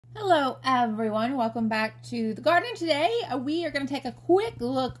Hello everyone, welcome back to the garden. Today we are going to take a quick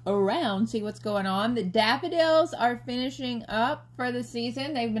look around, see what's going on. The daffodils are finishing up for the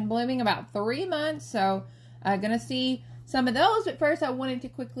season. They've been blooming about 3 months, so going to see some of those. But first I wanted to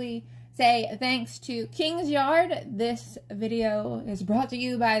quickly say thanks to King's Yard. This video is brought to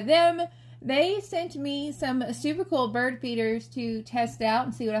you by them. They sent me some super cool bird feeders to test out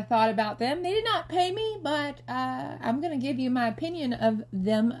and see what I thought about them. They did not pay me, but I'm going to give you my opinion of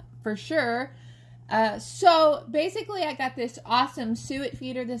them for sure. So basically I got this awesome suet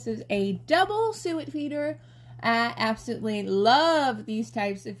feeder. This is a double suet feeder. I absolutely love these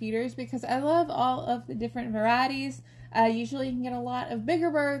types of feeders because I love all of the different varieties. Usually you can get a lot of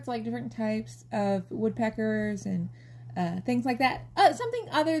bigger birds, like different types of woodpeckers and things like that. Something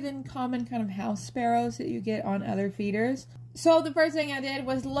other than common kind of house sparrows that you get on other feeders. So the first thing I did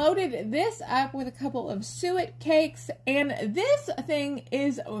was loaded this up with a couple of suet cakes, and this thing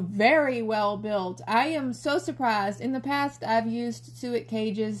is very well built. I am so surprised. In the past I've used suet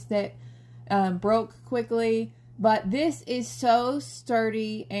cages that broke quickly, but this is so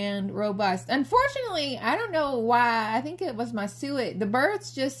sturdy and robust. Unfortunately, I don't know why. I think it was my suet. The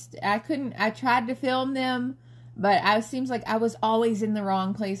birds just, I tried to film them, but it seems like I was always in the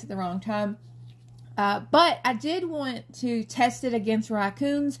wrong place at the wrong time. But I did want to test it against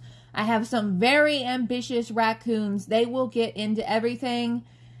raccoons. I have some very ambitious raccoons. They will get into everything.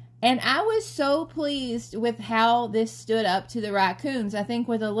 And I was so pleased with how this stood up to the raccoons. I think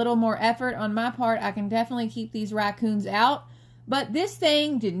with a little more effort on my part, I can definitely keep these raccoons out. But this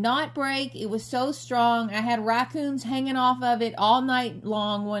thing did not break. It was so strong. I had raccoons hanging off of it all night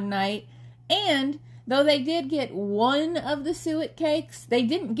long one night. And though they did get one of the suet cakes, they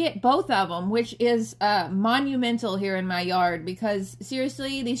didn't get both of them, which is monumental here in my yard because,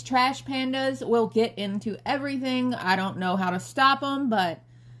 seriously, these trash pandas will get into everything. I don't know how to stop them, but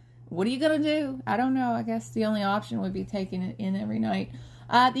what are you going to do? I don't know. I guess the only option would be taking it in every night.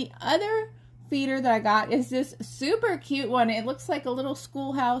 The other feeder that I got is this super cute one. It looks like a little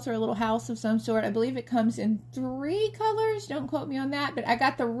schoolhouse or a little house of some sort. I believe it comes in 3 colors. Don't quote me on that, but I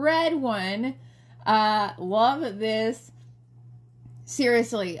got the red one. Love this.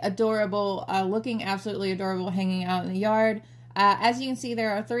 Seriously, adorable. Looking absolutely adorable hanging out in the yard. As you can see,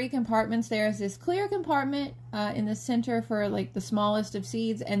 there are 3 compartments. There's this clear compartment in the center for like the smallest of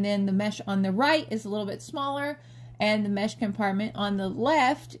seeds, and then the mesh on the right is a little bit smaller, and the mesh compartment on the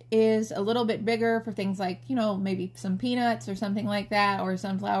left is a little bit bigger for things like, you know, maybe some peanuts or something like that, or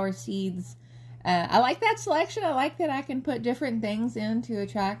sunflower seeds. I like that selection. I like that I can put different things in to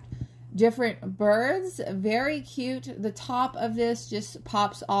attract different birds. Very cute. The top of this just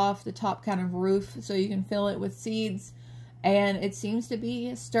pops off the top kind of roof so you can fill it with seeds, and it seems to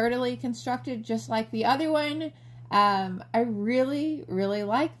be sturdily constructed just like the other one. I really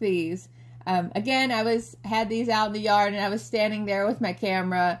like these. Again, I had these out in the yard and I was standing there with my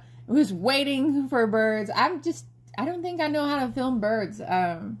camera. I was waiting for birds. I don't think I know how to film birds.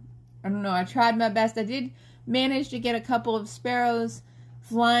 I don't know. I tried my best. I did manage to get a couple of sparrows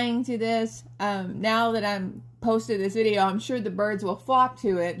flying to this. Now that I'm posted this video, I'm sure the birds will flock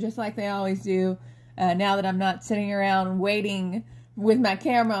to it just like they always do. Now that I'm not sitting around waiting with my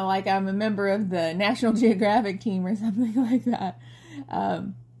camera like I'm a member of the National Geographic team or something like that.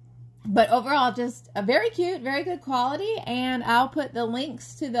 But overall, just a very cute, very good quality, and I'll put the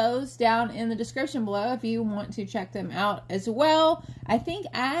links to those down in the description below if you want to check them out as well. I think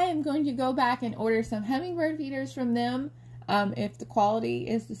I am going to go back and order some hummingbird feeders from them. If the quality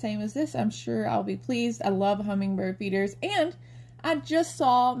is the same as this, I'm sure I'll be pleased. I love hummingbird feeders, and I just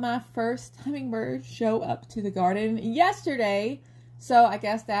saw my first hummingbird show up to the garden yesterday, so I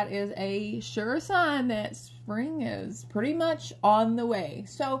guess that is a sure sign that spring is pretty much on the way.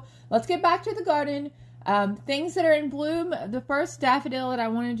 So let's get back to the garden. Things that are in bloom. The first daffodil that I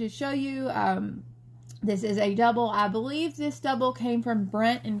wanted to show you, this is a double. I believe this double came from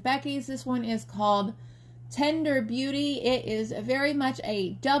Brent and Becky's. This one is called Tender Beauty. It is very much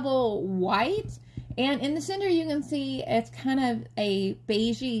a double white, and in the center you can see it's kind of a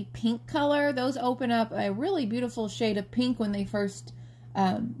beigey pink color. Those open up a really beautiful shade of pink when they first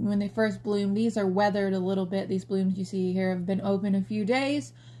bloom. These are weathered a little bit. These blooms you see here have been open a few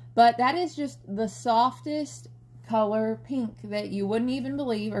days, but that is just the softest color pink that you wouldn't even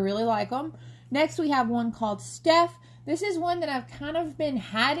believe. I really like them. Next we have one called Steph. This is one that I've kind of been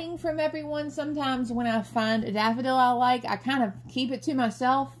hiding from everyone. Sometimes when I find a daffodil I like, I kind of keep it to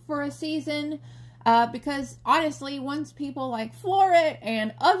myself for a season. Because honestly, once people like Floret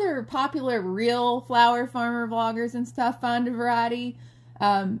and other popular real flower farmer vloggers and stuff find a variety,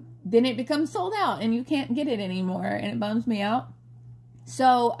 then it becomes sold out and you can't get it anymore, and it bums me out.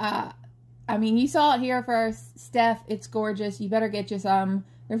 So, I mean, you saw it here first. Steph, it's gorgeous. You better get you some.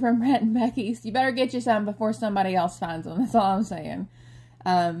 They're from Brett and Becky's. You better get you some before somebody else finds them. That's all I'm saying.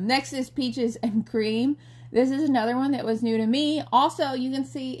 Next is Peaches and Cream. This is another one that was new to me. Also, you can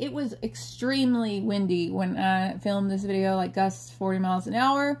see it was extremely windy when I filmed this video, like gusts 40 miles an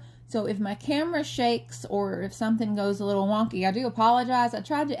hour. So if my camera shakes or if something goes a little wonky, I do apologize. I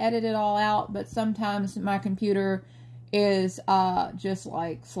tried to edit it all out, but sometimes my computer is just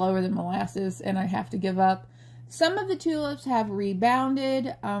like slower than molasses and I have to give up. Some of the tulips have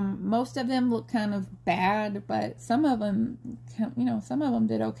rebounded. Most of them look kind of bad, but some of them, you know, some of them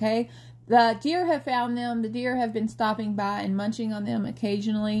did okay. The deer have found them. The deer have been stopping by and munching on them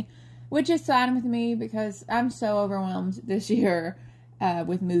occasionally, which is fine with me because I'm so overwhelmed this year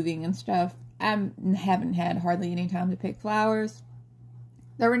with moving and stuff. I haven't had hardly any time to pick flowers.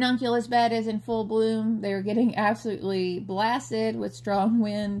 The ranunculus bed is in full bloom. They're getting absolutely blasted with strong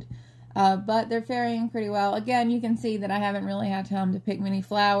wind, but they're faring pretty well. Again, you can see that I haven't really had time to pick many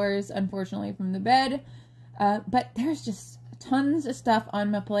flowers, unfortunately, from the bed, but there's just tons of stuff on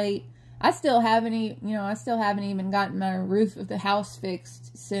my plate. I still haven't even gotten my roof of the house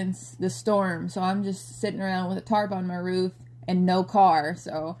fixed since the storm. So I'm just sitting around with a tarp on my roof and no car.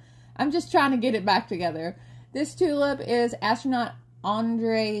 So I'm just trying to get it back together. This tulip is Astronaut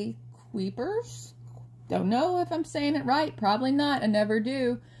Andre Kuipers. Don't know if I'm saying it right. Probably not. I never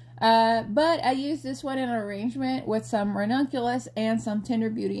do. But I used this one in an arrangement with some ranunculus and some Tender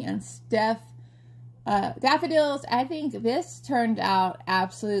Beauty and Steph daffodils. I think this turned out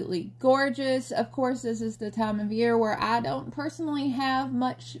absolutely gorgeous. Of course, this is the time of year where I don't personally have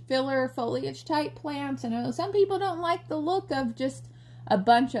much filler foliage type plants. I know some people don't like the look of just a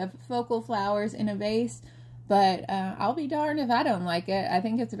bunch of focal flowers in a vase, but I'll be darned if I don't like it. I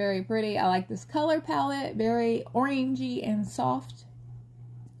think it's very pretty. I like this color palette, very orangey and soft.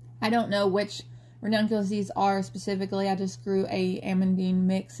 I don't know which ranunculus these are specifically. I just grew a amandine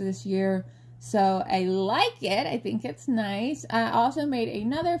mix this year, so I like it. I think it's nice. I also made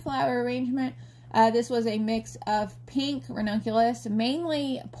another flower arrangement. This was a mix of pink ranunculus,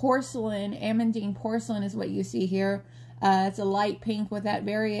 mainly porcelain. Amandine porcelain is what you see here. It's a light pink with that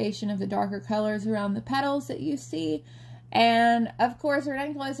variation of the darker colors around the petals that you see. And, of course,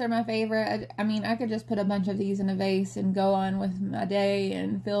 ranunculus are my favorite. I mean, I could just put a bunch of these in a vase and go on with my day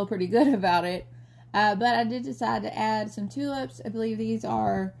and feel pretty good about it. But I did decide to add some tulips. I believe these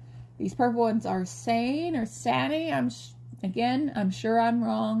purple ones are Sane or Sani. I'm sure I'm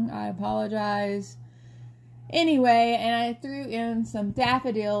wrong. I apologize. Anyway, and I threw in some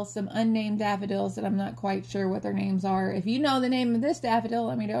daffodils, some unnamed daffodils that I'm not quite sure what their names are. If you know the name of this daffodil,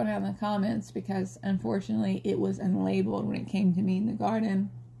 let me know down in the comments, because unfortunately it was unlabeled when it came to me in the garden.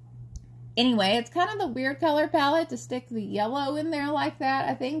 Anyway, it's kind of the weird color palette to stick the yellow in there like that,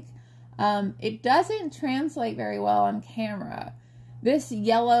 I think. It doesn't translate very well on camera. This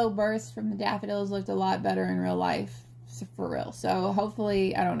yellow burst from the daffodils looked a lot better in real life, for real. So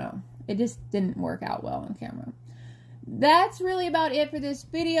hopefully, I don't know. It just didn't work out well on camera. That's really about it for this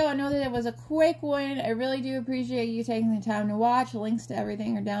video. I know that it was a quick one. I really do appreciate you taking the time to watch. Links to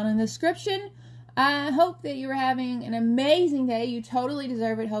everything are down in the description. I hope that you're having an amazing day. You totally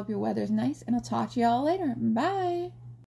deserve it. Hope your weather's nice. And I'll talk to y'all later. Bye.